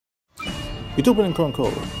Utopian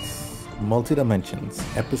Chronicles, Multi-Dimensions,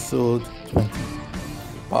 Episode 20.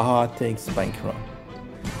 Baha takes Banquron.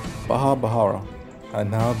 Bahara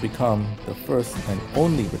had now become the first and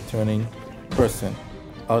only returning person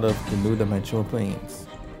out of the new dimensional planes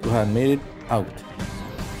who had made it out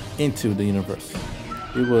into the universe.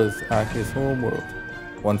 He was at his home world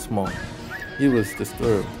once more. He was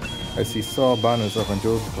disturbed as he saw banners of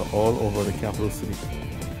Angelica all over the capital city.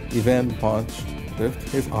 He then marched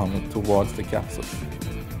with his army towards the capital.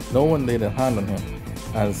 No one laid a hand on him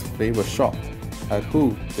as they were shocked at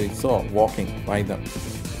who they saw walking by them.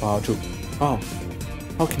 Baha,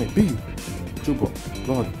 how can it be? Juba,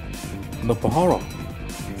 Lord, the Bahara,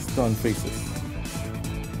 stunned faces.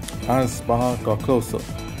 As Baha got closer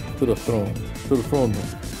to the throne room,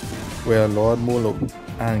 where Lord Molo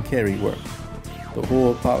and Kerry were, the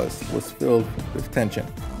whole palace was filled with tension.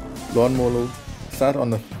 Lord Molo sat on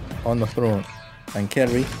the throne, and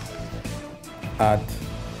Kerry had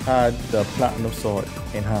the platinum sword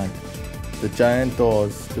in hand. The giant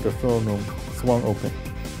doors to the throne room swung open,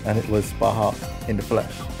 and it was Baha in the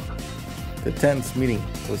flesh. The tense meeting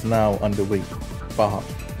was now underway. Baha,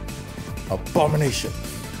 abomination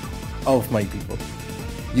of my people,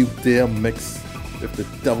 you dare mix with the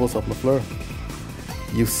devils of LaFleur?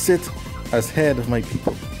 You sit as head of my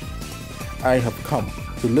people. I have come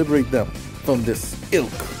to liberate them from this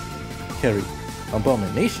ilk. Kerry,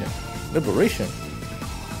 abomination, liberation.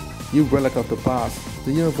 You relic of the past,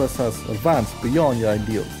 the universe has advanced beyond your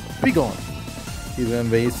ideals. Be gone. He then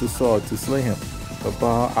raised his sword to slay him, but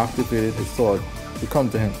Baha activated his sword to come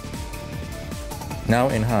to him. Now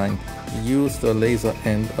in hand, he used the laser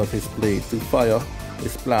end of his blade to fire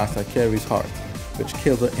his blast at Kerry's heart, which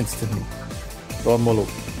killed her instantly. Lord Molo,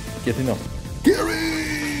 getting up.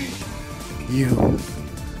 Kerry! You!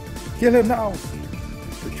 Kill him now!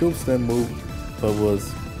 The troops then moved, but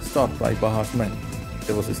was stopped by Baha's men.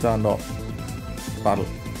 There was a standoff. Battle.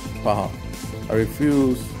 Baha, I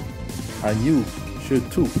refuse, and you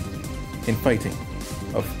should too, in fighting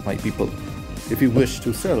of my people. If you wish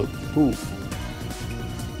to settle who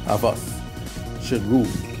of us should rule,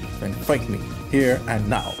 then fight me here and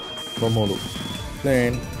now. Romolo,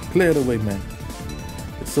 clear the way, men.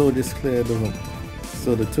 The soldiers cleared the room,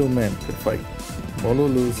 so the two men could fight. Molo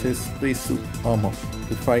used his spacesuit armor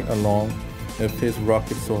to fight along with his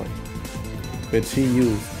rocket sword, which he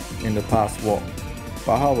used in the past war.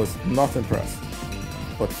 Baha was not impressed,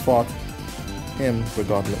 but fought him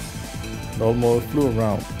regardless. Molo flew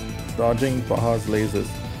around, dodging Baha's laser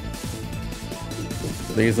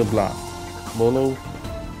blast. Molo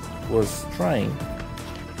was trying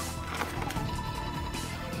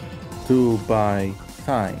to buy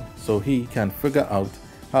time so he can figure out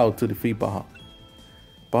how to defeat Baha.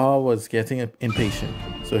 Baha was getting impatient,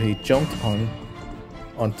 so he jumped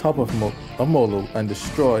on top of Molo and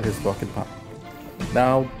destroyed his rocket pack.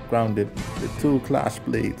 Now grounded, the two clashed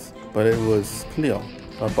blades, but it was clear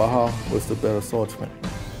that Baha was the better swordsman.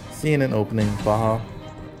 Seeing an opening, Baha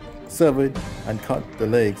severed and cut the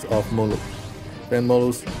legs off Molo. Then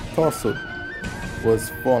Molo's torso was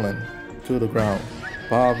fallen to the ground.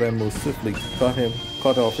 Baha then moved swiftly to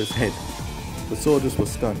cut off his head. The soldiers were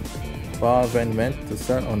stunned. Baha then went to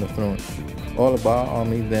sit on the throne. All the Baha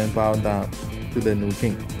army then bowed down to the new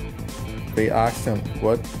king. They asked him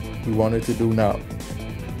what he wanted to do now,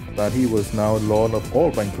 that he was now lord of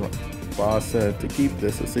all Banquron. Baha said to keep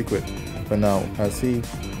this a secret for now, as he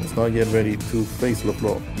was not yet ready to face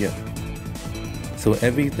LaFleur yet. So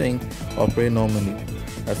everything operated normally,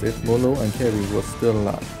 as if Molo and Kerry were still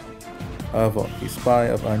alive. However, a spy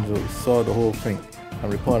of Angelo saw the whole thing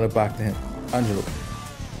and reported back to him. Angelo,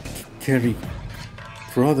 Kerry,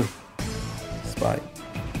 brother. Spy,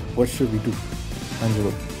 what should we do?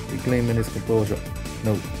 Angelo, reclaiming his composure.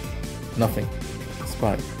 No, nothing.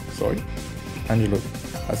 Spy, sorry? Angelo,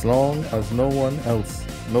 as long as no one else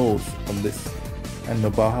knows of this and the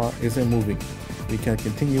Baha isn't moving, we can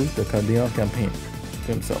continue the Cardinal campaign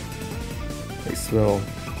to himself. I swear,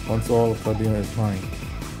 once all of Cardinal is mine,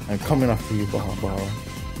 I'm coming after you, Baha.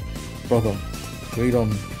 Brother, wait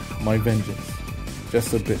on my vengeance.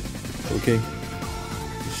 Just a bit, okay?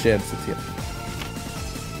 He sheds a tear.